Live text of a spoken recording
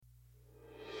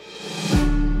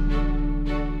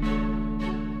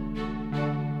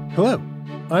Hello,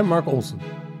 I'm Mark Olson.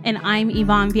 And I'm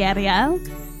Yvonne Villarreal.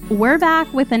 We're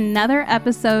back with another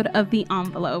episode of The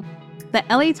Envelope, the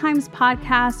LA Times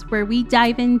podcast where we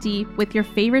dive in deep with your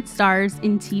favorite stars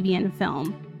in TV and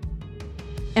film.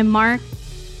 And Mark,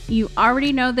 you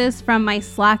already know this from my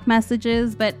Slack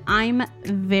messages, but I'm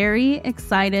very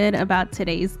excited about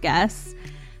today's guest.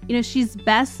 You know, she's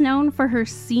best known for her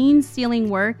scene-stealing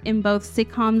work in both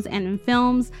sitcoms and in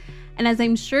films. And as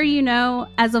I'm sure you know,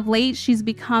 as of late, she's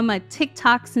become a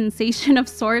TikTok sensation of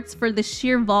sorts for the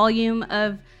sheer volume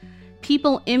of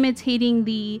people imitating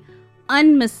the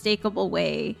unmistakable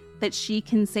way that she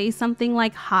can say something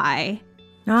like, hi.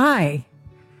 Hi.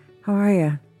 How are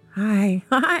you? Hi.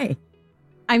 Hi.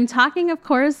 I'm talking, of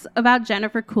course, about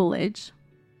Jennifer Coolidge.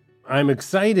 I'm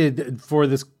excited for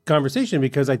this conversation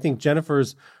because I think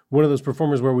Jennifer's one of those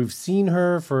performers where we've seen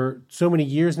her for so many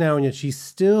years now, and yet she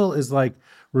still is like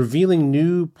revealing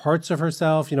new parts of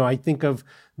herself. You know, I think of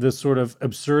the sort of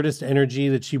absurdist energy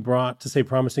that she brought to, say,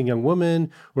 Promising Young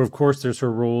Woman, or of course there's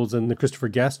her roles in the Christopher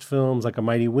Guest films like A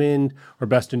Mighty Wind or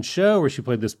Best in Show, where she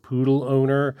played this poodle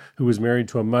owner who was married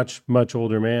to a much, much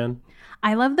older man.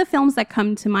 I love the films that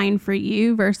come to mind for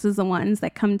you versus the ones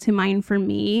that come to mind for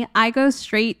me. I go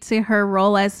straight to her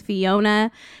role as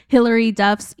Fiona, Hilary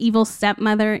Duff's evil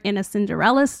stepmother in A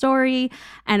Cinderella Story,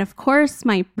 and of course,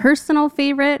 my personal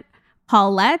favorite,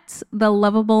 Paulette, the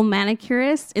lovable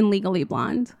manicurist in Legally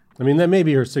Blonde. I mean, that may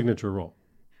be her signature role.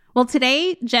 Well,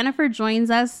 today, Jennifer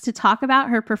joins us to talk about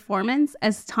her performance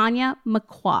as Tanya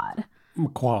McQuad.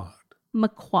 McQuad.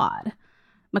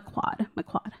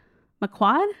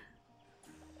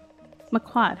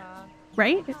 McQuad,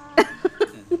 right?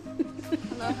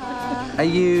 Are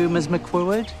you Ms.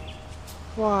 McQuad?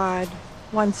 Quad.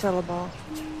 One syllable.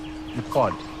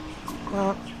 McQuad.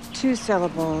 Well, two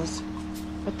syllables.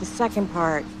 But the second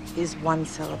part is one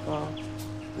syllable.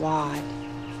 Wad.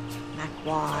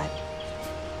 McWad.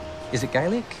 Is it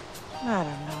Gaelic? I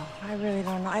don't know. I really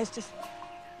don't know. It's just...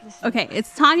 Okay,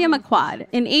 it's Tanya McQuad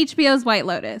in HBO's White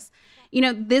Lotus. You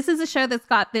know, this is a show that's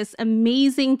got this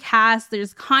amazing cast.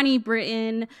 There's Connie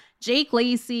Britton, Jake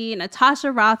Lacey,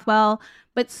 Natasha Rothwell,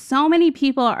 but so many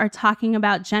people are talking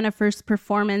about Jennifer's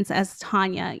performance as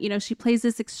Tanya. You know, she plays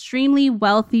this extremely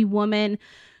wealthy woman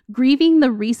grieving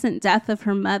the recent death of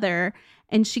her mother,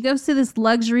 and she goes to this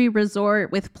luxury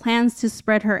resort with plans to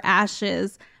spread her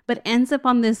ashes, but ends up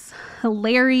on this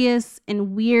hilarious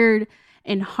and weird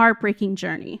and heartbreaking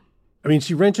journey. I mean,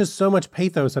 she wrenches so much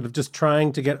pathos out of just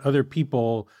trying to get other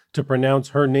people to pronounce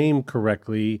her name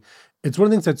correctly. It's one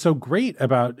of the things that's so great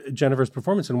about Jennifer's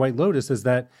performance in White Lotus is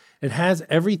that it has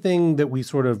everything that we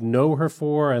sort of know her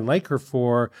for and like her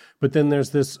for, but then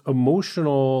there's this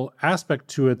emotional aspect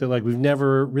to it that like we've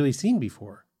never really seen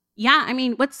before. Yeah, I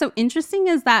mean, what's so interesting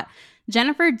is that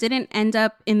Jennifer didn't end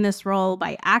up in this role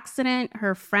by accident.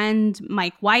 Her friend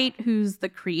Mike White, who's the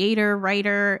creator,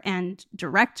 writer, and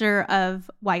director of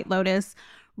White Lotus,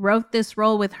 wrote this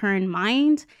role with her in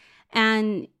mind.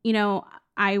 And, you know,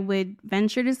 I would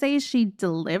venture to say she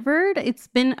delivered. It's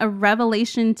been a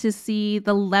revelation to see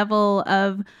the level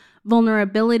of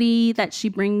vulnerability that she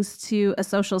brings to a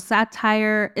social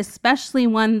satire, especially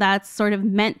one that's sort of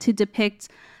meant to depict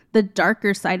the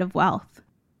darker side of wealth.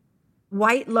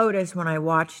 White Lotus, when I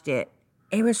watched it,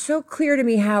 it was so clear to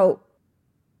me how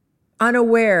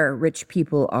unaware rich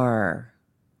people are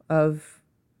of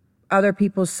other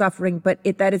people's suffering, but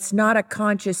that it's not a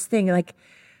conscious thing. Like,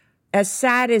 as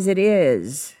sad as it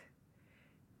is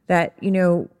that, you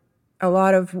know, a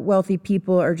lot of wealthy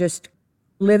people are just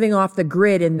living off the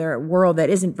grid in their world that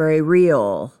isn't very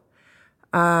real.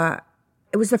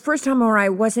 It was the first time where I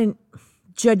wasn't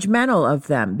judgmental of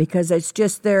them because it's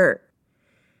just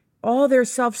all their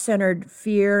self-centered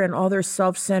fear and all their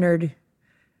self-centered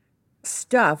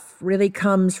stuff really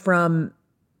comes from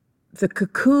the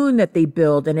cocoon that they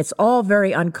build, and it's all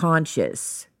very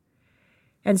unconscious.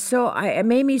 And so it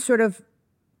made me sort of,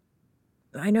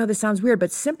 I know this sounds weird,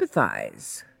 but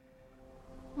sympathize.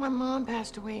 My mom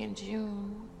passed away in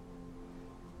June.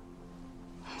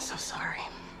 I'm so sorry.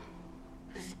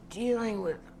 I was dealing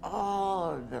with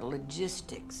all of the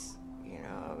logistics, you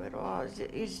know, of it all.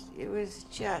 It was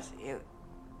just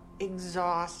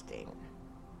exhausting.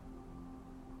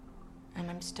 And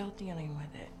I'm still dealing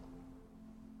with it.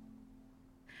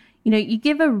 You know, you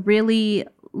give a really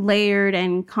layered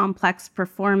and complex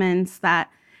performance that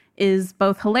is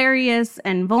both hilarious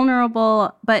and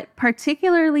vulnerable, but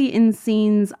particularly in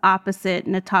scenes opposite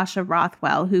Natasha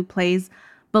Rothwell, who plays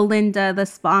Belinda, the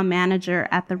spa manager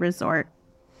at the resort.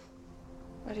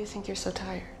 Why do you think you're so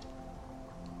tired?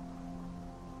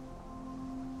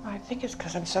 I think it's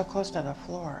because I'm so close to the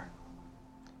floor.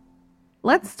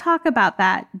 Let's talk about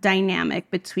that dynamic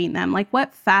between them. Like,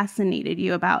 what fascinated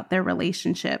you about their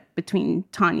relationship between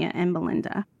Tanya and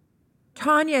Belinda?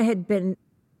 Tanya had been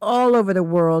all over the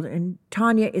world, and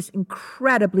Tanya is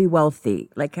incredibly wealthy,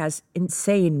 like has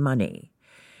insane money.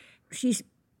 She's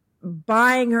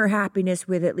buying her happiness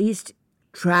with at least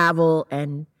travel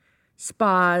and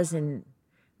spas and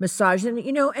massages.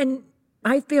 And, and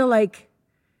I feel like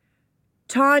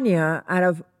Tanya, out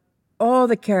of all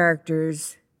the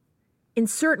characters, in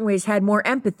certain ways had more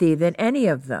empathy than any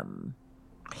of them.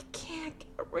 I can't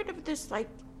get rid of this,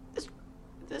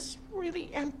 this really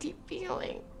empty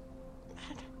feeling.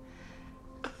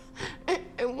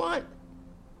 I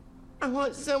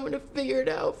want someone to figure it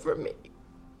out for me.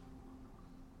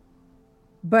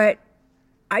 But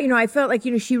I felt like,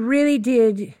 she really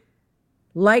did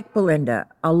like Belinda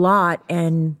a lot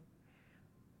and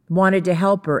wanted to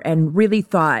help her and really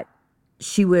thought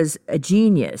she was a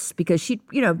genius because she'd,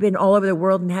 been all over the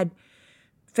world and had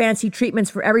fancy treatments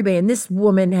for everybody. And this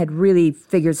woman had really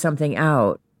figured something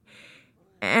out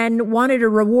and wanted to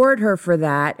reward her for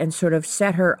that and sort of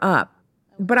set her up.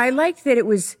 But I liked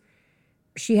that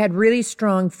she had really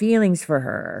strong feelings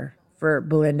for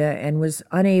Belinda, and was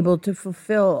unable to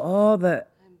fulfill all the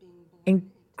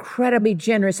incredibly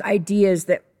generous ideas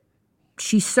that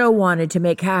she so wanted to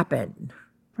make happen.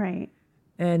 Right.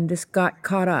 And this got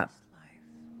caught up.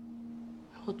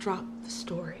 I will drop the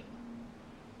story.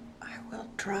 I will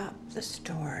drop the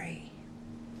story.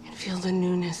 And feel the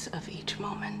newness of each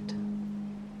moment.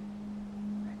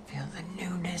 Feel the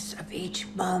newness of each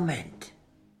moment.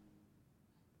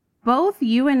 Both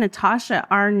you and Natasha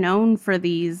are known for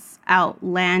these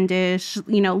outlandish,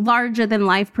 larger than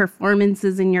life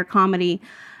performances in your comedy.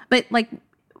 But like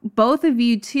both of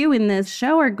you too in this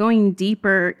show are going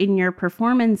deeper in your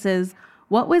performances.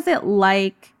 What was it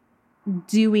like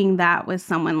doing that with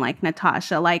someone like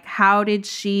Natasha? Like, how did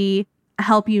she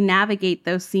help you navigate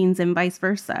those scenes and vice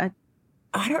versa?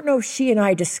 I don't know if she and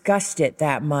I discussed it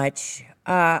that much,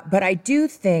 but I do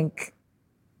think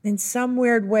in some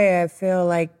weird way, I feel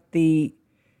like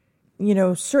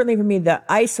certainly for me, the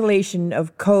isolation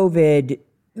of COVID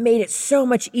made it so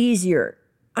much easier.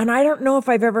 And I don't know if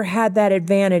I've ever had that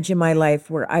advantage in my life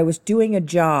where I was doing a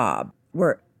job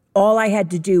where all I had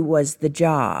to do was the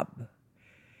job.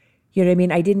 You know what I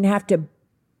mean? I didn't have to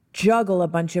juggle a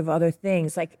bunch of other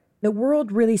things. Like the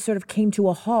world really sort of came to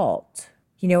a halt.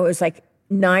 It was like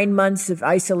 9 months of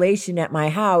isolation at my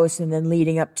house and then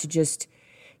leading up to just,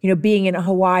 being in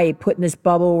Hawaii, put in this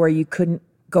bubble where you couldn't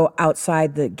go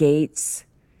outside the gates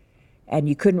and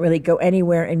you couldn't really go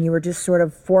anywhere and you were just sort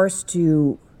of forced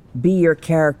to be your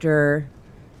character.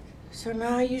 So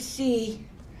now you see,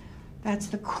 that's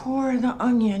the core of the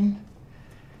onion.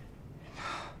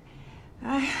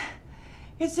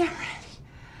 Is that ready?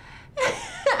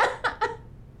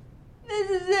 This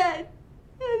is it.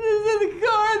 This is the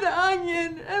core of the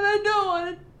onion, and I don't want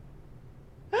it.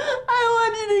 I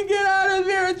want you to get out of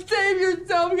here and save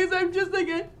yourself because I'm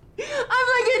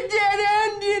like a dead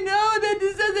end, that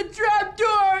just has a trap door,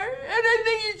 and I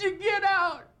think you should get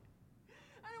out.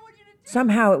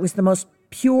 Somehow it was the most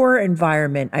pure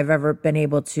environment I've ever been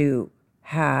able to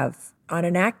have on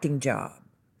an acting job.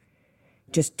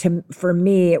 For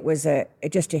me, it was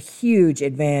just a huge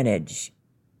advantage.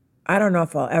 I don't know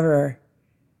if I'll ever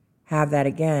have that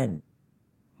again.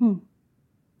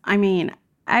 I mean,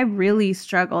 I really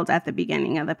struggled at the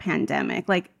beginning of the pandemic.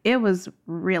 Like, it was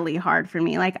really hard for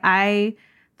me. Like, I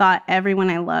thought everyone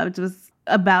I loved was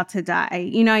about to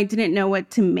die. I didn't know what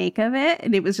to make of it.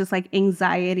 And it was just like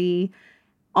anxiety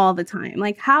all the time.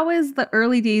 Like, how was the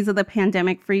early days of the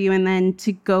pandemic for you? And then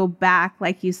to go back,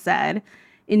 like you said,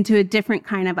 into a different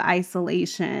kind of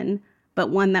isolation, but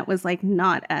one that was like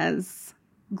not as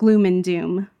gloom and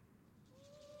doom.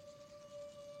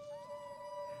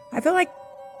 I feel like,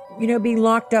 being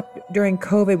locked up during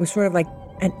COVID was sort of like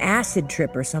an acid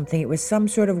trip or something. It was some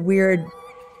sort of weird,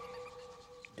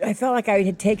 I felt like I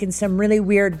had taken some really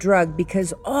weird drug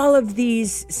because all of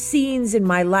these scenes in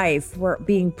my life were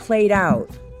being played out.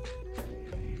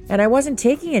 And I wasn't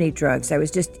taking any drugs. I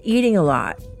was just eating a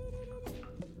lot.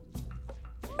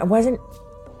 I wasn't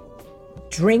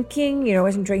drinking, I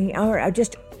wasn't drinking alcohol.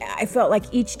 I felt like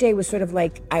each day was sort of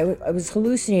like I was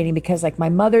hallucinating because like my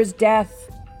mother's death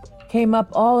came up,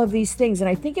 all of these things. And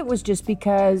I think it was just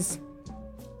because,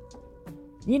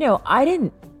 I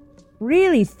didn't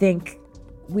really think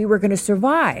we were going to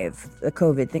survive the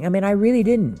COVID thing. I mean, I really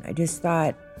didn't. I just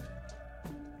thought,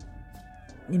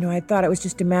 I thought it was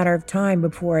just a matter of time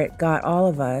before it got all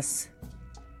of us.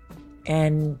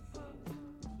 And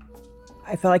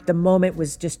I felt like the moment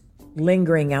was just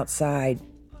lingering outside.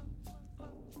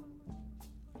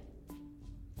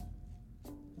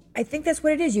 I think that's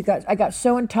what it is. I got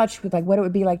so in touch with like what it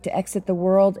would be like to exit the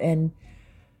world, and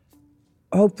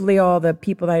hopefully all the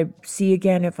people that I see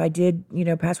again if I did,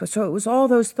 pass away. So it was all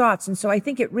those thoughts. And so I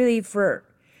think it really, for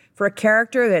a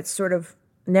character that's sort of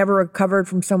never recovered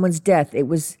from someone's death, it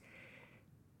was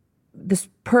this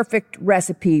perfect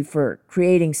recipe for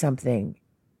creating something.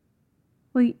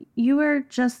 Well, you were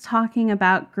just talking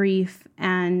about grief,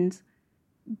 and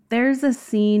there's a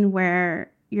scene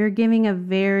where you're giving a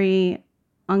very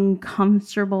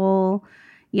uncomfortable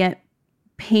yet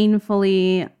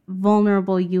painfully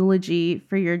vulnerable eulogy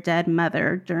for your dead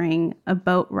mother during a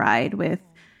boat ride with,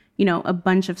 a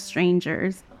bunch of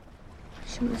strangers.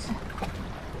 She was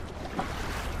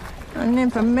a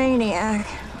nymphomaniac.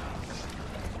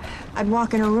 I'd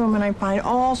walk in her room and I'd find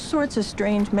all sorts of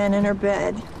strange men in her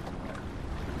bed.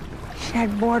 She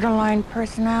had borderline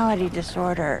personality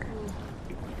disorder.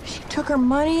 She took her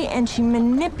money and she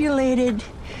manipulated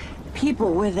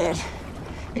people with it.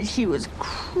 And she was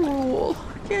cruel.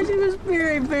 Yeah, she was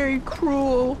very, very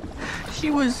cruel.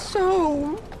 She was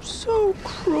so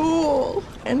cruel.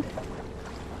 And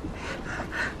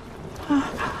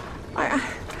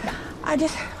I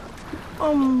just,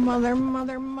 oh, mother.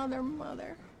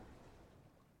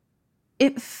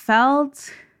 It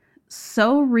felt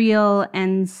so real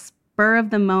and spur of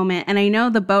the moment. And I know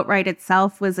the boat ride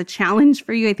itself was a challenge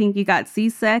for you. I think you got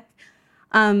seasick.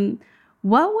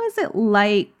 What was it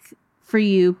like for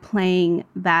you playing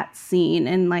that scene?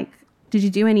 And did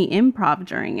you do any improv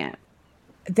during it?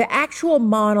 The actual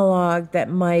monologue that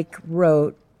Mike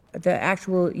wrote, the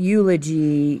actual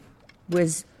eulogy,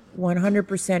 was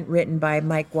 100% written by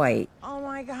Mike White. Oh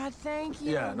my God, thank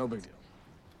you. Yeah, no big deal.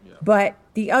 Yeah. But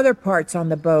the other parts on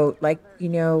the boat,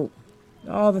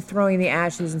 all the throwing the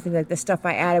ashes and things like the stuff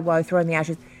I added while I was throwing the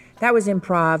ashes, that was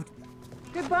improv.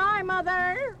 Goodbye,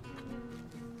 Mother.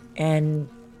 And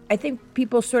I think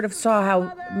people sort of saw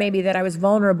how maybe that I was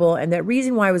vulnerable, and the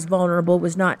reason why I was vulnerable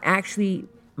was not actually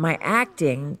my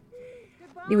acting.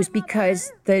 It was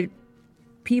because the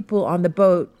people on the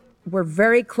boat were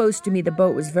very close to me. The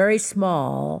boat was very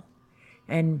small,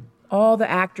 and all the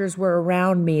actors were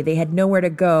around me. They had nowhere to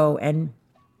go, and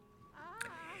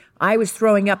I was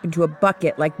throwing up into a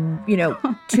bucket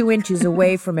 2 inches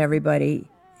away from everybody.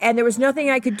 And there was nothing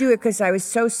I could do it because I was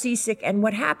so seasick. And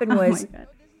what happened was,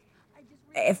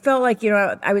 it felt like,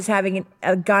 I was having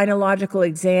a gynecological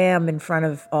exam in front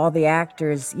of all the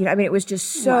actors. It was just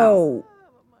so,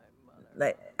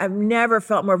 I've never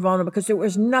felt more vulnerable because there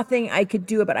was nothing I could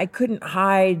do, but I couldn't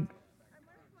hide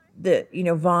the,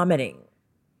 vomiting.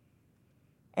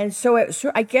 And so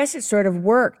I guess it sort of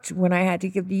worked when I had to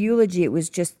give the eulogy. It was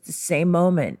just the same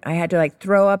moment. I had to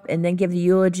throw up and then give the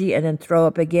eulogy and then throw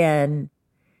up again.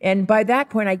 And by that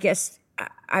point, I guess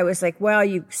I was like, well,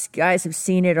 you guys have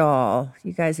seen it all.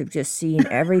 You guys have just seen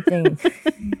everything.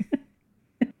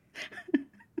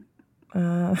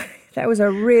 That was a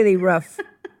really rough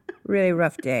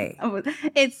day. Oh,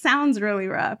 it sounds really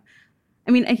rough.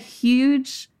 I mean, a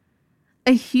huge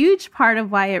part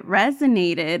of why it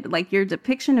resonated, your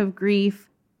depiction of grief,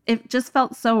 it just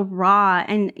felt so raw.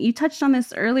 And you touched on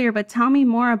this earlier, but tell me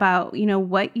more about,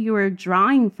 what you were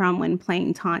drawing from when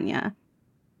playing Tanya.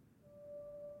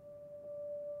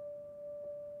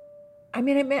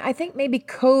 I think maybe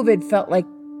COVID felt like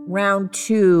round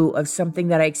 2 of something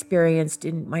that I experienced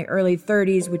in my early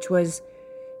 30s, which was,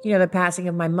 the passing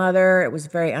of my mother. It was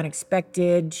very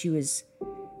unexpected. She was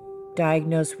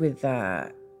diagnosed with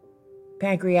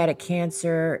pancreatic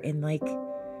cancer in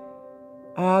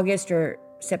August or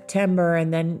September,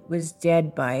 and then was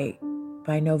dead by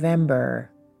November.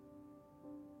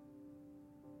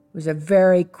 It was a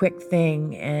very quick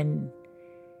thing, and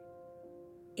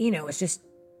it's just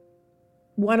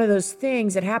one of those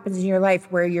things that happens in your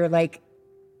life where you're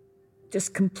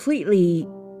just completely,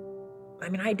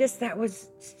 that was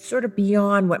sort of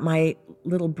beyond what my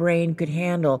little brain could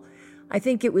handle. I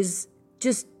think it was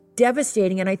just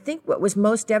devastating. And I think what was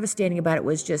most devastating about it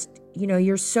was just,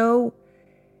 you're so,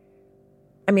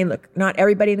 look, not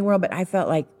everybody in the world, but I felt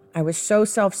like I was so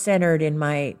self-centered in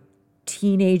my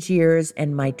teenage years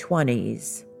and my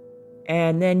 20s.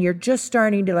 And then you're just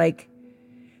starting to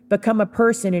become a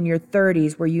person in your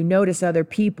 30s where you notice other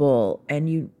people and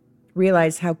you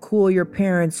realize how cool your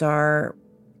parents are.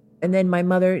 And then my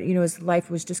mother, his life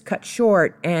was just cut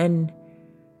short. And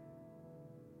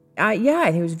I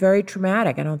think it was very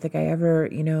traumatic. I don't think I ever,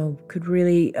 could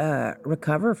really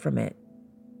recover from it.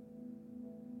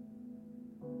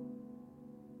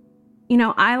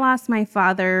 I lost my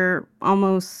father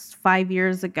almost 5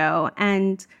 years ago.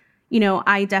 And,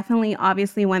 I definitely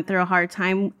obviously went through a hard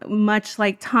time. Much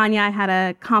like Tanya, I had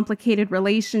a complicated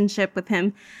relationship with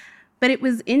him. But it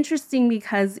was interesting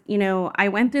because, I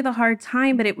went through the hard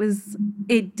time, but it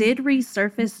did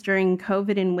resurface during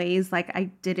COVID in ways like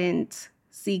I didn't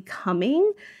see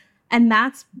coming. And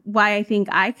that's why I think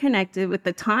I connected with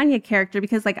the Tanya character,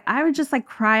 because like I would just like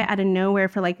cry out of nowhere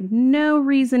for like no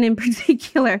reason in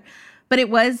particular. But it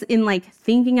was in like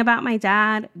thinking about my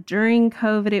dad during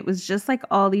COVID. It was just like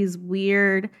all these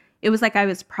weird, it was like I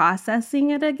was processing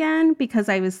it again because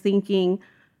I was thinking,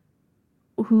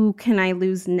 who can I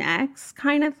lose next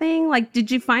kind of thing? Like, did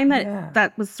you find that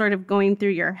that was sort of going through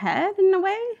your head in a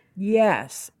way?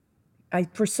 Yes.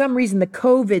 For some reason, the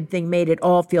COVID thing made it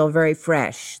all feel very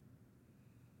fresh.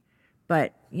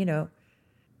 But,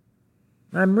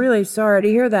 I'm really sorry to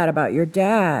hear that about your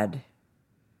dad.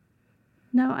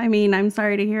 No, I mean, I'm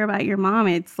sorry to hear about your mom.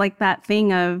 It's like that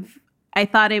thing of, I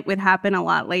thought it would happen a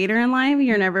lot later in life.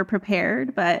 You're never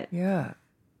prepared, but yeah,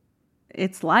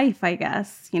 it's life, I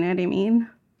guess. You know what I mean?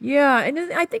 Yeah. And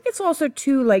I think it's also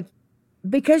too, like,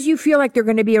 because you feel like they're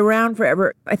going to be around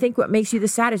forever. I think what makes you the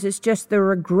saddest is just the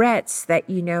regrets that,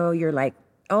 you're like,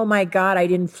 oh my God, I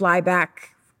didn't fly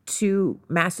back to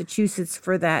Massachusetts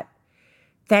for that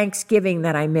Thanksgiving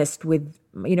that I missed with,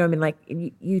 like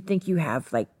you think you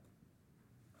have like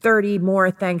 30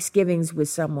 more Thanksgivings with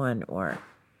someone or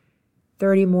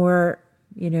 30 more,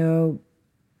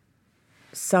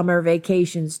 summer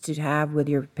vacations to have with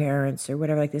your parents or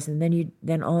whatever like this. And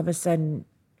then all of a sudden,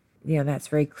 that's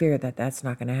very clear that that's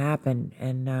not going to happen.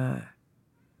 And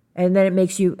then it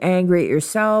makes you angry at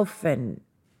yourself and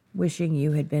wishing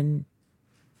you had been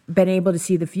able to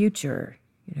see the future,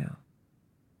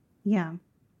 Yeah.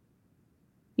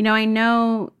 I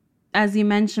know, as you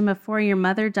mentioned before, your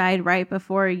mother died right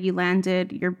before you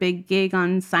landed your big gig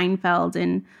on Seinfeld.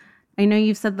 And I know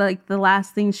you've said like the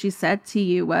last thing she said to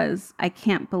you was, I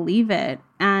can't believe it.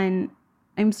 And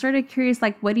I'm sort of curious,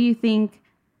 like, what do you think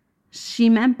she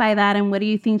meant by that? And what do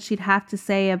you think she'd have to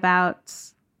say about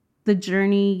the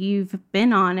journey you've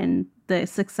been on and the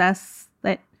success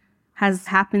that has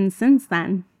happened since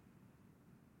then?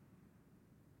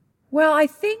 Well, I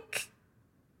think,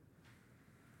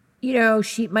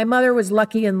 my mother was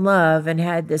lucky in love and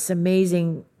had this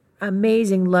amazing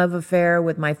love affair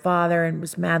with my father and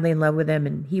was madly in love with him,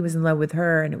 and he was in love with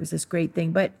her, and it was this great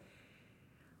thing. But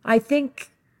I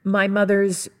think my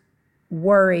mother's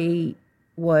worry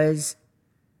was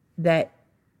that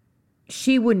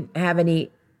she wouldn't have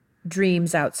any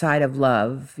dreams outside of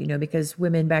love, because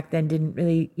women back then didn't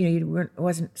really,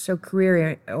 wasn't so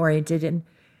career oriented. And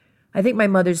I think my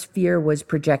mother's fear was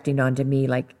projecting onto me.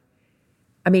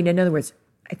 In other words,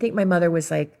 I think my mother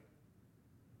was like,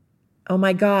 oh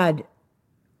my God,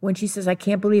 when she says, I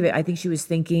can't believe it, I think she was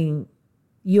thinking,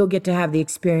 you'll get to have the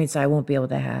experience I won't be able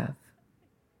to have.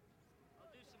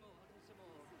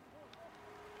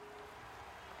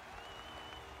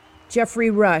 Jeffrey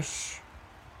Rush,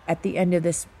 at the end of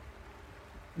this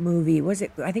movie,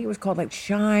 I think it was called like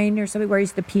Shine or something, where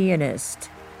he's the pianist.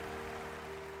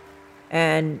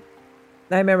 And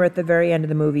I remember at the very end of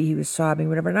the movie, he was sobbing,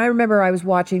 whatever. And I remember I was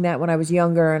watching that when I was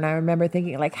younger, and I remember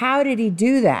thinking, like, how did he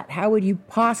do that? How would you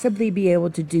possibly be able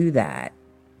to do that?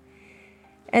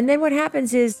 And then what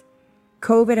happens is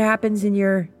COVID happens and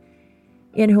you're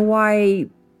in Hawaii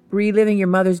reliving your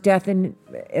mother's death, and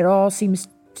it all seems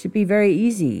to be very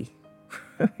easy.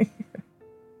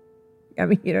 I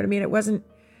mean, you know what I mean? It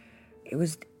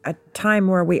was a time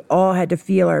where we all had to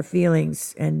feel our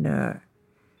feelings, and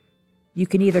you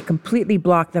can either completely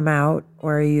block them out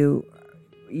or you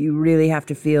really have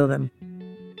to feel them.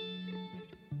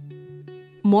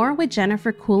 More with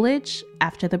Jennifer Coolidge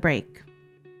after the break.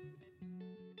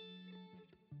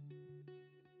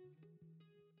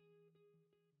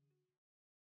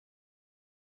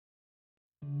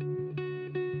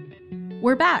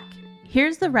 We're back.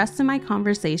 Here's the rest of my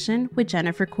conversation with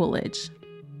Jennifer Coolidge.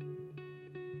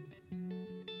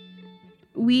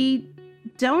 We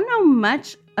don't know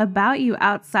much about you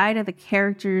outside of the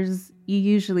characters you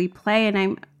usually play,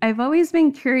 and I've always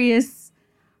been curious,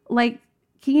 like,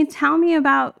 can you tell me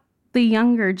about the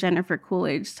younger Jennifer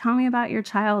Coolidge? Tell me about your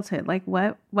childhood. Like,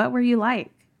 what were you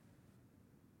like?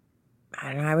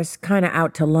 I don't know, I was kind of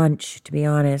out to lunch, to be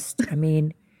honest. I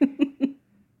mean,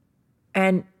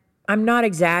 and I'm not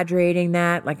exaggerating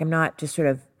that. Like, I'm not just sort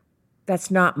of, that's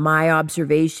not my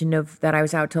observation of that I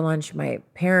was out to lunch. My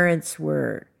parents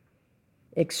were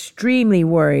extremely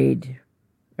worried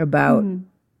about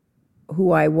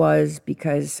who I was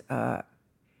because I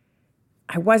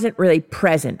wasn't really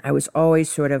present. I was always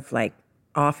sort of like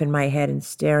off in my head and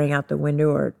staring out the window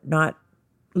or not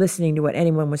listening to what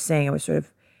anyone was saying. I was sort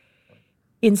of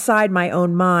inside my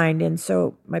own mind. And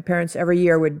so my parents every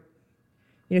year would,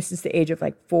 since the age of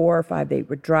like 4 or 5, they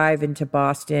would drive into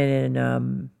Boston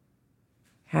and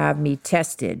have me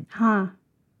tested. Huh.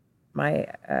 My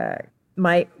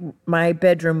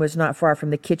bedroom was not far from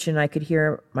the kitchen. I could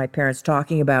hear my parents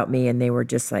talking about me, and they were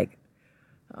just like,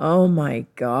 oh my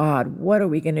God, what are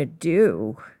we going to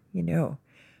do?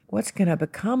 What's going to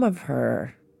become of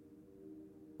her?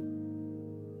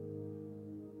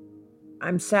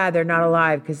 I'm sad they're not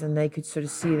alive, because then they could sort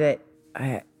of see that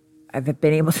I've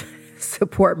been able to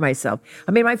support myself.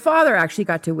 I mean, my father actually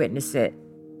got to witness it.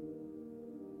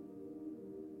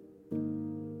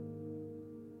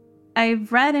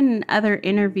 I've read in other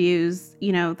interviews,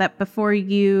 that before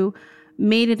you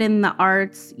made it in the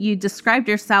arts, you described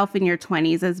yourself in your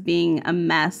 20s as being a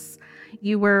mess.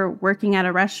 You were working at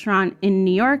a restaurant in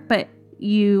New York, but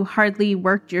you hardly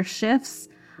worked your shifts.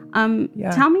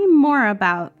 Tell me more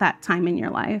about that time in your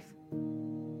life.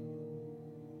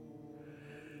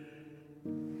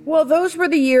 Well, those were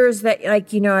the years that,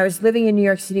 I was living in New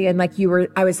York City, and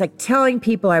I was telling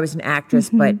people I was an actress,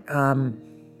 but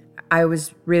I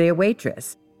was really a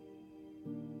waitress.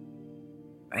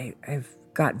 I've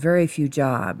got very few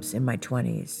jobs in my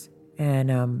 20s.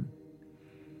 And,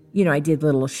 I did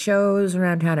little shows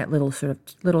around town at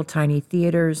little tiny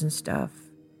theaters and stuff.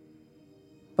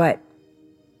 But,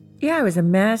 yeah, I was a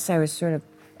mess. I was sort of,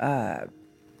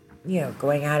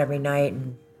 going out every night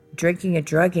and drinking and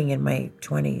drugging in my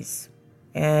 20s.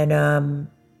 And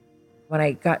when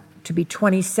I got to be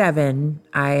 27,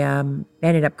 I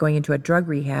ended up going into a drug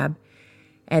rehab.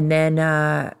 And then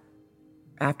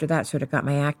after that, sort of got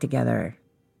my act together.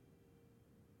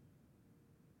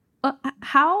 Well,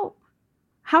 how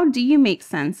do you make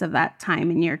sense of that time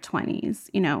in your 20s,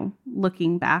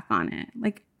 looking back on it?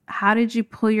 Like, how did you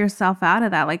pull yourself out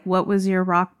of that? Like, what was your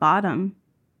rock bottom?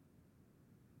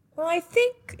 Well, I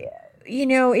think,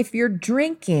 if you're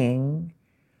drinking,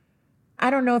 I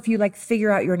don't know if you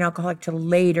figure out you're an alcoholic till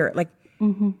later.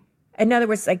 In other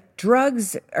words,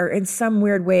 drugs are in some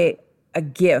weird way a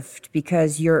gift,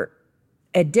 because your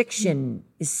addiction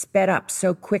is sped up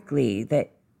so quickly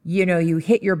that, you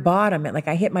hit your bottom at,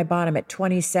 I hit my bottom at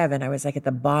 27. I was at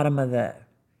the bottom of the,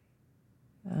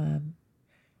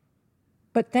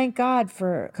 but thank God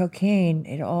for cocaine.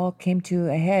 It all came to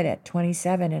a head at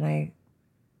 27,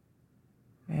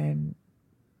 and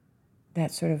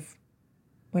that sort of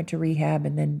went to rehab,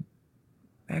 and then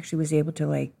actually was able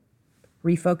to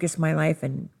refocus my life,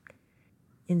 and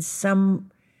in some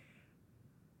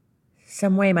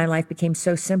way my life became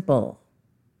so simple.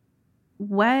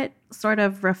 What sort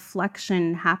of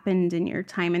reflection happened in your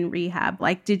time in rehab?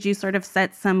 Did you sort of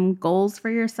set some goals for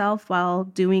yourself while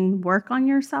doing work on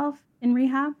yourself in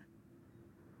rehab?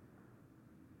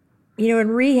 In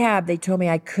rehab, they told me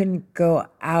I couldn't go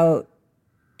out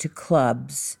to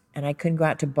clubs, and I couldn't go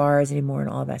out to bars anymore and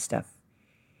all that stuff.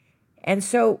 And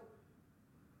so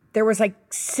there was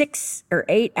 6 or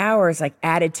 8 hours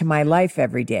added to my life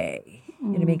every day. You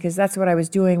know what I mean? Because that's what I was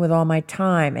doing with all my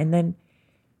time. And then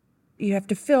you have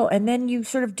to fill, and then you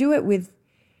sort of do it with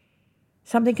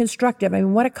something constructive. I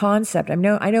mean, what a concept. I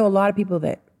know a lot of people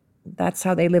that's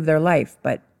how they live their life,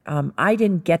 but I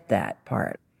didn't get that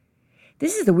part.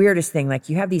 This is the weirdest thing.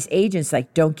 You have these agents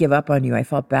don't give up on you. I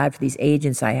felt bad for these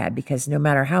agents I had, because no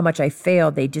matter how much I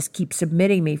failed, they just keep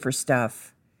submitting me for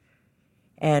stuff.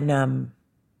 And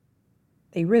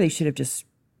they really should have just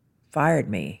fired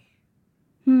me.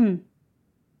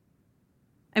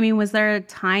 I mean, was there a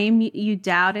time you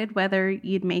doubted whether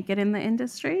you'd make it in the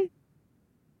industry?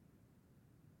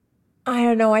 I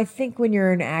don't know. I think when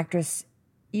you're an actress,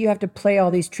 you have to play all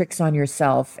these tricks on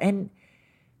yourself. And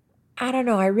I don't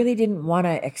know. I really didn't want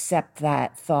to accept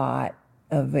that thought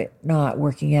of it not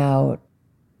working out.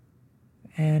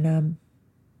 And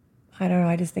I don't know.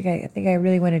 I just think I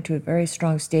really went into a very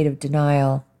strong state of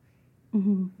denial.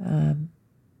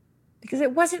 Because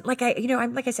it wasn't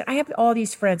I'm like I said, I have all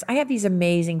these friends. I have these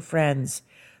amazing friends,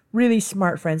 really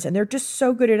smart friends, and they're just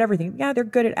so good at everything. Yeah, they're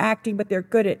good at acting, but they're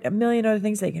good at a million other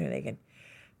things. They can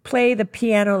play the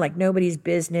piano like nobody's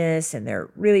business, and they're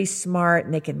really smart,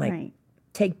 and they can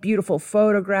take beautiful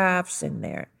photographs, and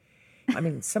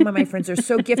some of my friends are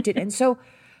so gifted. And so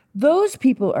those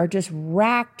people are just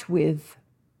racked with,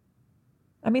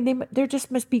 they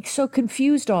just must be so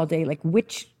confused all day,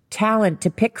 which talent to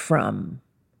pick from.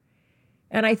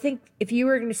 And I think if you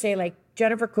were going to say,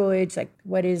 Jennifer Coolidge,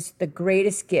 what is the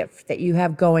greatest gift that you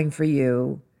have going for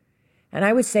you? And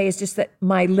I would say it's just that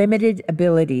my limited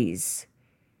abilities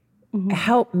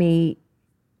help me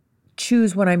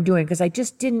choose what I'm doing, because I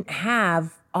just didn't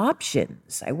have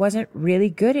options. I wasn't really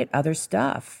good at other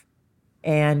stuff.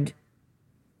 And,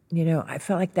 I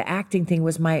felt like the acting thing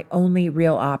was my only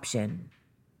real option.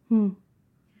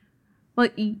 Well,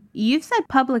 you've said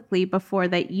publicly before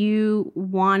that you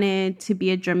wanted to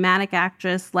be a dramatic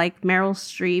actress like Meryl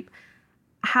Streep.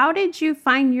 How did you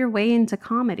find your way into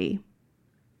comedy?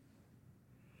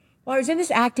 Well, I was in this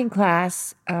acting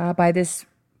class by this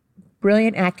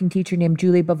brilliant acting teacher named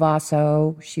Julie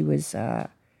Bavasso. She was a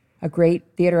great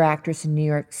theater actress in New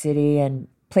York City and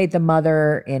played the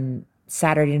mother in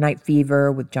Saturday Night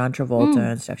Fever with John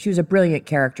Travolta and stuff. She was a brilliant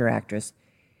character actress.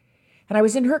 And I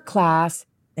was in her class,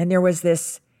 and there was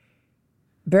this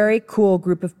very cool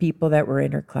group of people that were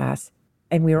in her class.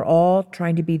 And we were all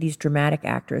trying to be these dramatic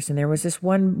actors. And there was this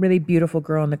one really beautiful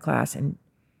girl in the class, and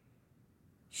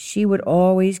she would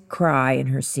always cry in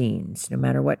her scenes. No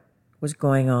matter what was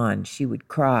going on, she would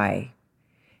cry.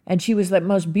 And she was the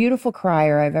most beautiful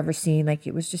crier I've ever seen. Like,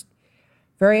 it was just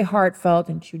very heartfelt,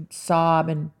 and she would sob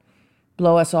and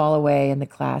blow us all away in the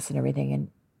class and everything.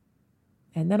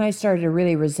 And then I started to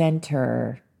really resent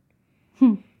her.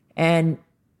 And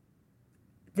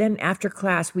then after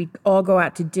class, we'd all go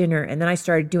out to dinner, and then I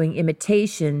started doing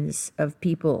imitations of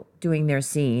people doing their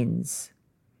scenes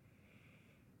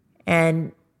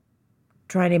and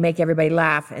trying to make everybody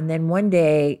laugh. And then one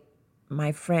day,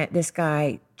 my friend, this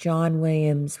guy, John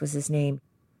Williams was his name,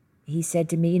 he said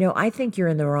to me, I think you're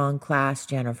in the wrong class,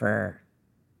 Jennifer.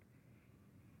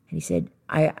 And he said,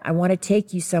 I want to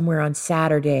take you somewhere on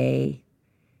Saturday.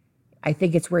 I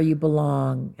think it's where you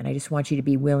belong, and I just want you to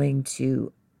be willing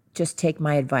to just take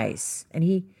my advice. And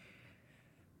he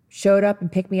showed up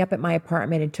and picked me up at my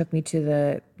apartment and took me to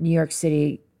the New York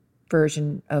City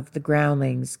version of the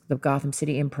Groundlings, the Gotham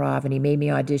City Improv, and he made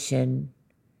me audition.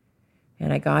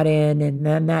 And I got in, and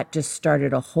then that just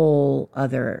started a whole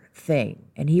other thing.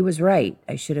 And he was right.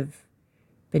 I should have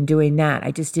been doing that. I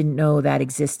just didn't know that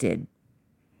existed.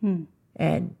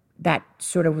 And that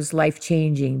sort of was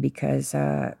life-changing because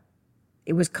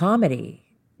it was comedy.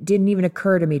 It didn't even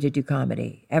occur to me to do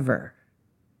comedy, ever.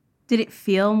 Did it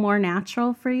feel more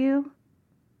natural for you?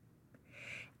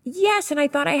 Yes, and I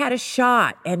thought I had a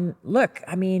shot. And look,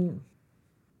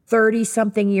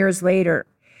 30-something years later,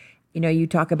 you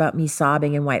talk about me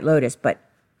sobbing in White Lotus, but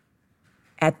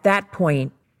at that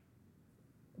point,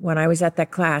 when I was at that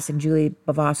class, in Julie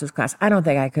Bavasso's class, I don't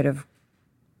think I could have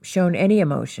shown any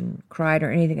emotion, cried or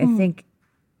anything. I think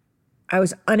I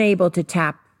was unable to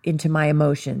tap into my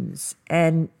emotions.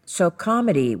 And so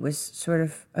comedy was sort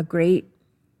of a great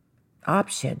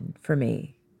option for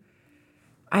me.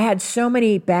 I had so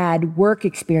many bad work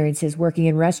experiences working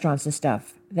in restaurants and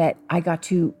stuff that I got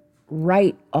to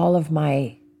write all of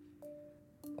my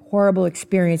horrible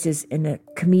experiences in a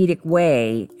comedic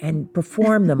way and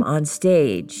perform them on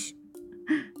stage.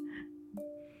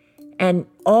 And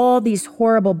all these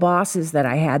horrible bosses that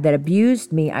I had that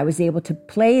abused me, I was able to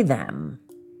play them.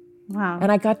 Wow.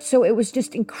 And it was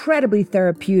just incredibly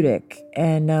therapeutic.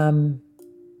 And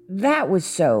that was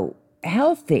so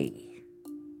healthy.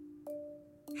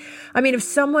 If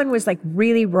someone was like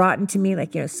really rotten to me,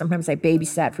 like, sometimes I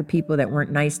babysat for people that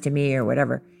weren't nice to me or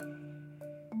whatever.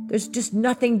 There's just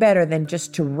nothing better than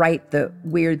just to write the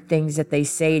weird things that they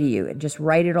say to you and just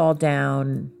write it all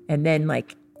down. And then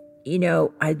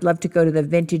I'd love to go to the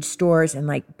vintage stores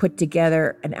and put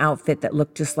together an outfit that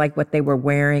looked just like what they were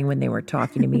wearing when they were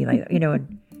talking to me,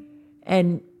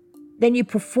 and then you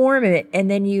perform it,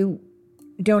 and then you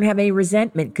don't have any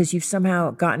resentment because you've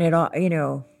somehow gotten it all,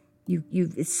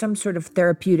 it's some sort of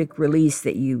therapeutic release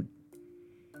that you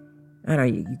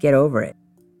get over it.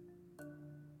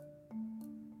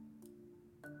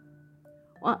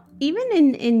 Well,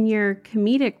 even in your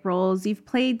comedic roles, you've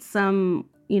played some,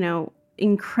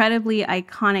 incredibly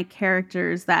iconic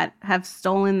characters that have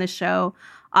stolen the show.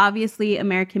 Obviously,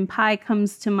 American Pie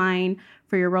comes to mind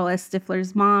for your role as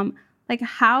Stifler's mom.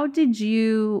 How did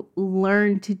you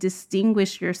learn to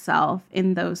distinguish yourself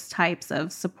in those types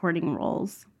of supporting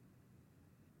roles?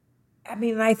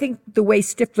 I think the way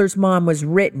Stifler's mom was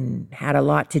written had a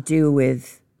lot to do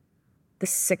with the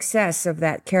success of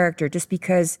that character, just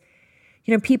because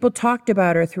people talked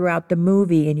about her throughout the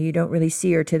movie and you don't really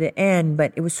see her to the end,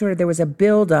 but it was there was a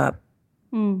build-up.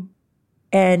 And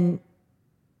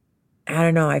I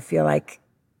don't know, I feel like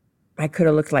I could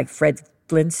have looked like Fred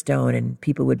Flintstone and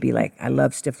people would be like, I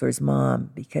love Stifler's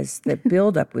mom, because the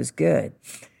build-up was good.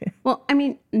 Well,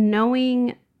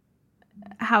 knowing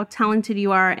how talented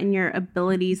you are and your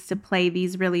abilities to play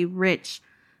these really rich,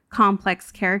 complex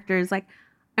characters,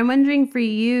 I'm wondering for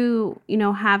you,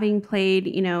 having played,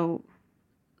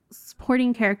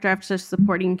 supporting character after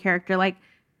supporting character,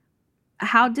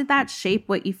 how did that shape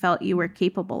what you felt you were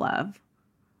capable of?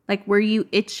 Were you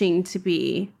itching to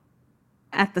be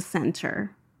at the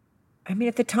center? I mean,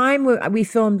 at the time we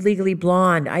filmed Legally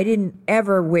Blonde, I didn't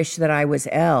ever wish that I was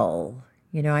Elle.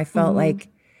 You know, I felt like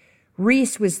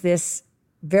Reese was this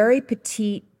very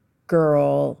petite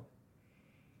girl.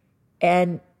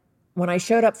 And when I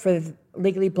showed up for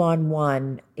Legally Blonde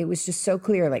 1, it was just so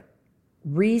clear, like,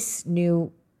 Reese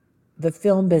knew the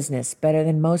film business better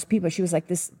than most people. She was like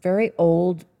this very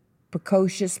old,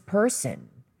 precocious person.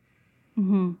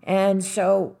 And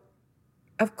so,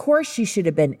 of course, she should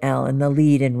have been Elle in the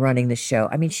lead and running the show.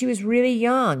 I mean, she was really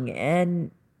young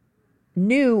and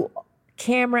knew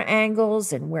camera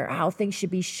angles and how things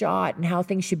should be shot and how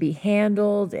things should be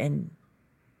handled. And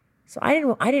so I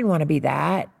didn't want to be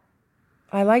that.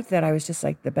 I liked that I was just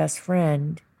like the best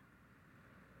friend.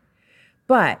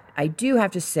 But I do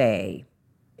have to say,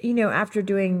 you know, after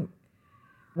doing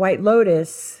White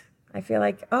Lotus, I feel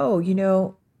like, oh, you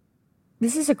know,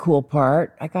 this is a cool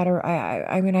part. I got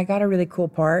a really cool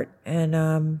part.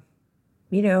 And,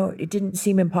 you know, it didn't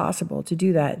seem impossible to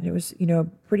do that. And it was, you know, a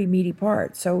pretty meaty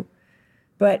part. So,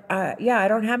 but yeah, I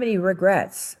don't have any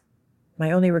regrets.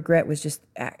 My only regret was just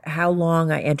how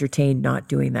long I entertained not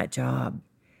doing that job.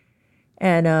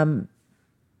 And,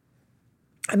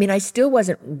 I mean, I still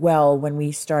wasn't well when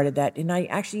we started that. And I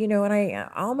actually, you know, and I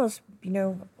almost, you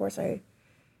know, of course I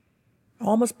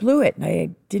almost blew it. And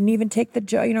I didn't even take the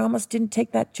job, you know, almost didn't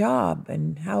take that job.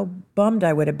 And how bummed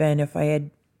I would have been if I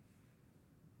had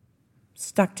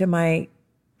stuck to my,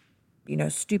 you know,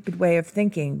 stupid way of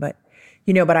thinking. But,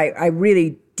 you know, but I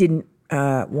really didn't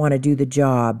want to do the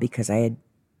job because I had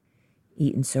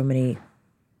eaten so many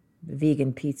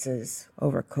vegan pizzas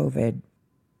over COVID.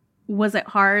 Was it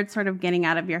hard sort of getting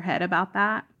out of your head about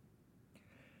that?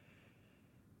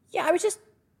 Yeah, I was just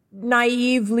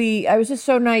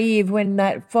so naive when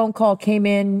that phone call came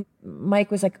in.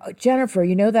 Mike was like, oh, Jennifer,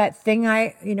 you know that thing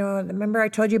remember I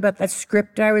told you about that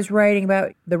script I was writing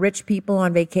about the rich people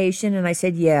on vacation? And I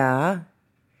said, yeah.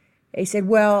 He said,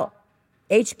 well,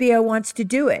 HBO wants to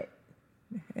do it.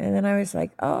 And then I was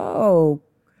like, oh,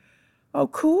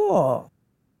 cool.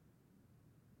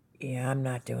 Yeah, I'm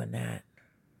not doing that.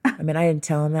 I mean, I didn't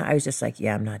tell him that. I was just like,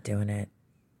 yeah, I'm not doing it.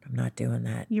 I'm not doing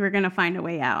that. You were going to find a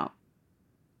way out.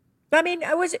 I mean,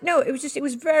 it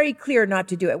was very clear not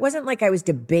to do it. It wasn't like I was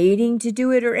debating to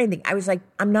do it or anything. I was like,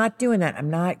 I'm not doing that.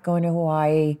 I'm not going to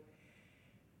Hawaii.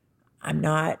 I'm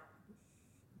not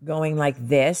going like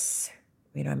this.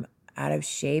 You know, I'm out of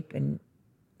shape and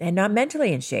not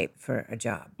mentally in shape for a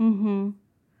job. Mm-hmm.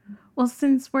 Well,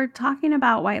 since we're talking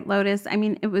about White Lotus, I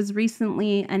mean, it was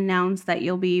recently announced that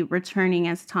you'll be returning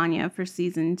as Tanya for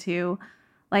season 2.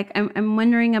 Like, I'm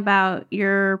wondering about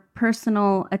your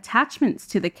personal attachments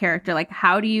to the character. Like,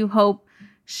 how do you hope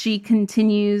she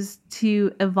continues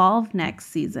to evolve next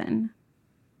season?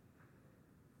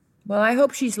 Well, I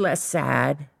hope she's less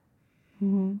sad.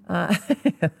 Mm-hmm.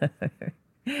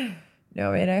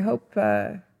 No, and I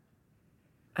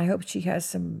hope she has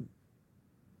some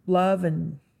love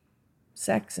and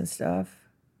sex and stuff.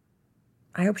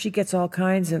 I hope she gets all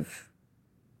kinds of,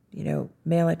 you know,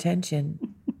 male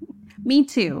attention. Me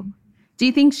too. Do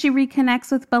you think she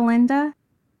reconnects with Belinda?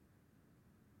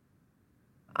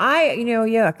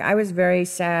 I was very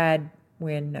sad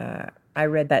when I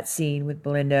read that scene with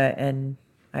Belinda, and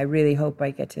I really hope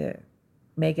I get to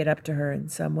make it up to her in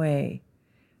some way.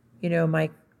 You know,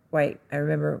 Mike White, I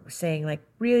remember saying, like,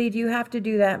 really, do you have to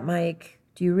do that, Mike?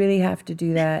 Do you really have to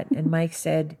do that? And Mike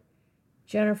said,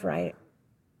 Jennifer,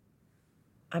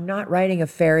 I'm not writing a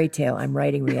fairy tale. I'm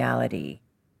writing reality.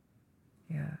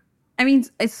 Yeah. I mean,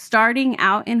 starting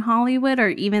out in Hollywood or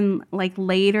even like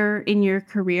later in your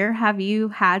career, have you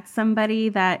had somebody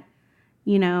that,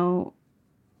 you know,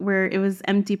 where it was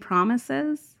empty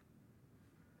promises?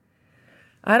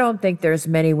 I don't think there's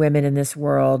many women in this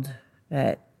world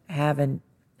that haven't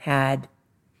had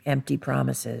empty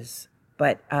promises.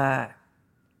 But I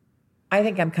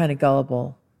think I'm kind of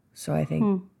gullible. So I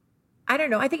think, I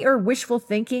don't know, I think, or wishful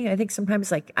thinking. I think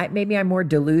sometimes like maybe I'm more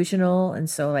delusional. And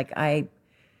so like I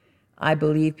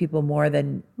believe people more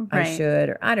than I should,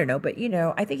 or I don't know. But, you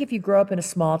know, I think if you grow up in a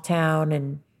small town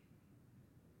and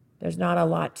there's not a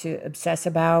lot to obsess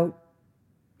about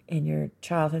in your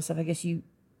childhood and stuff, I guess you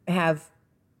have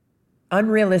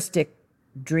unrealistic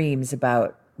dreams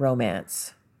about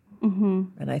romance. Mm-hmm.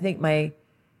 And I think my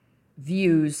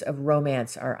views of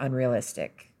romance are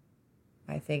unrealistic.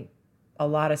 I think a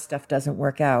lot of stuff doesn't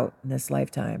work out in this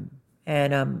lifetime.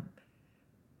 And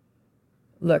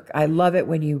look, I love it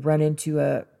when you run into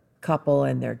a couple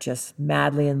and they're just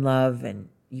madly in love and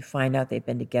you find out they've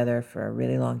been together for a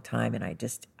really long time. And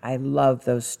I love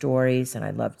those stories and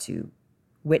I love to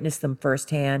witness them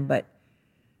firsthand. But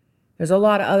there's a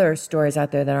lot of other stories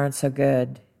out there that aren't so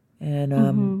good.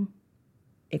 And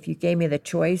if you gave me the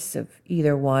choice of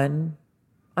either one,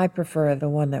 I prefer the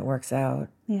one that works out.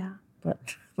 Yeah.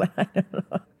 But I don't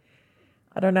know.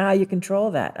 I don't know how you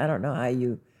control that. I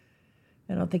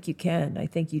don't think you can. I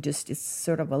think it's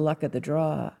sort of a luck of the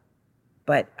draw.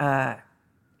 But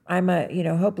I'm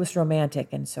a, hopeless romantic,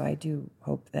 and so I do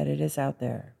hope that it is out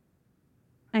there.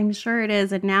 I'm sure it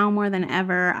is. And now more than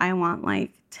ever, I want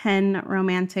like 10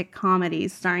 romantic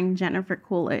comedies starring Jennifer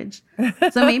Coolidge.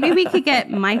 So maybe we could get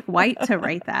Mike White to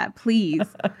write that, please.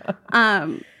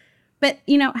 But,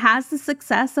 has the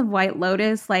success of White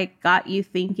Lotus got you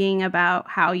thinking about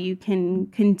how you can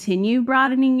continue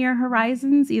broadening your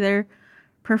horizons, either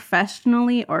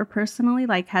professionally or personally?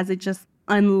 Has it just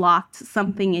unlocked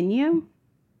something in you?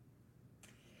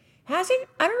 Has it?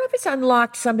 I don't know if it's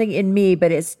unlocked something in me,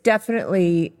 but it's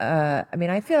definitely,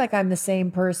 I feel like I'm the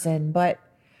same person. But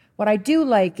what I do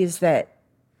like is that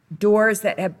doors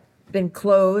that have been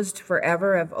closed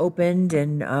forever have opened,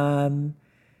 and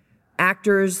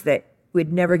actors that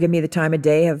would never give me the time of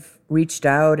day have reached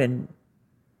out. And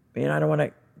I don't want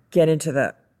to get into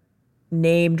the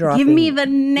name dropping. Give me the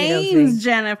names,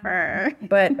 Jennifer.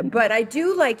 But I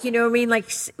do like,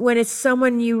 when it's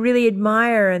someone you really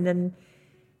admire and then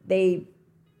they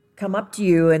come up to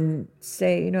you and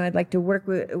say, I'd like to work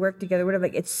together, whatever.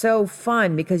 It's so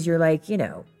fun because you're like,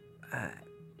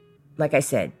 like I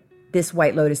said, this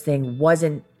White Lotus thing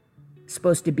wasn't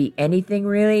supposed to be anything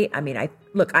really.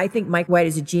 I think Mike White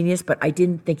is a genius, but I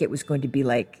didn't think it was going to be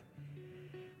like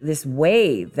this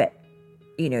wave that,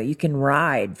 you can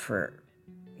ride for,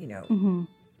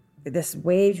 this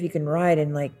wave you can ride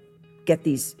and get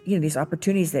these, these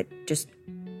opportunities that just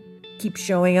keep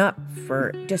showing up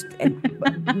and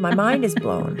my mind is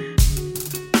blown.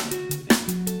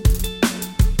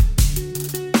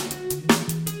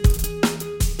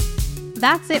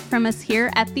 That's it from us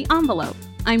here at The Envelope.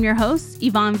 I'm your host,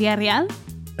 Yvonne Villarreal.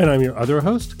 And I'm your other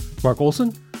host, Mark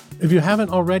Olson. If you haven't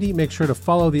already, make sure to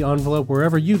follow The Envelope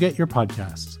wherever you get your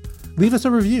podcasts. Leave us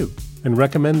a review and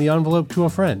recommend The Envelope to a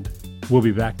friend. We'll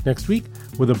be back next week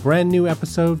with a brand new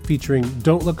episode featuring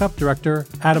Don't Look Up director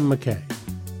Adam McKay.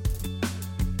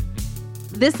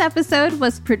 This episode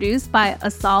was produced by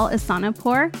Asal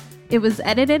Isanapur. It was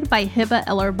edited by Hiba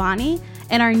El-Urbani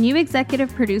and our new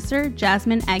executive producer,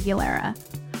 Jasmine Aguilera.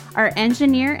 Our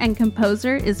engineer and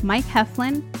composer is Mike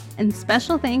Heflin, and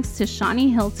special thanks to Shawnee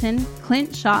Hilton,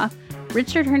 Clint Shaw,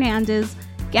 Richard Hernandez,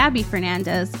 Gabby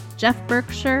Fernandez, Jeff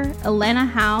Berkshire, Elena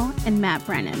Howe, and Matt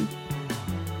Brennan.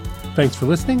 Thanks for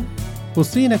listening. We'll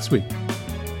see you next week.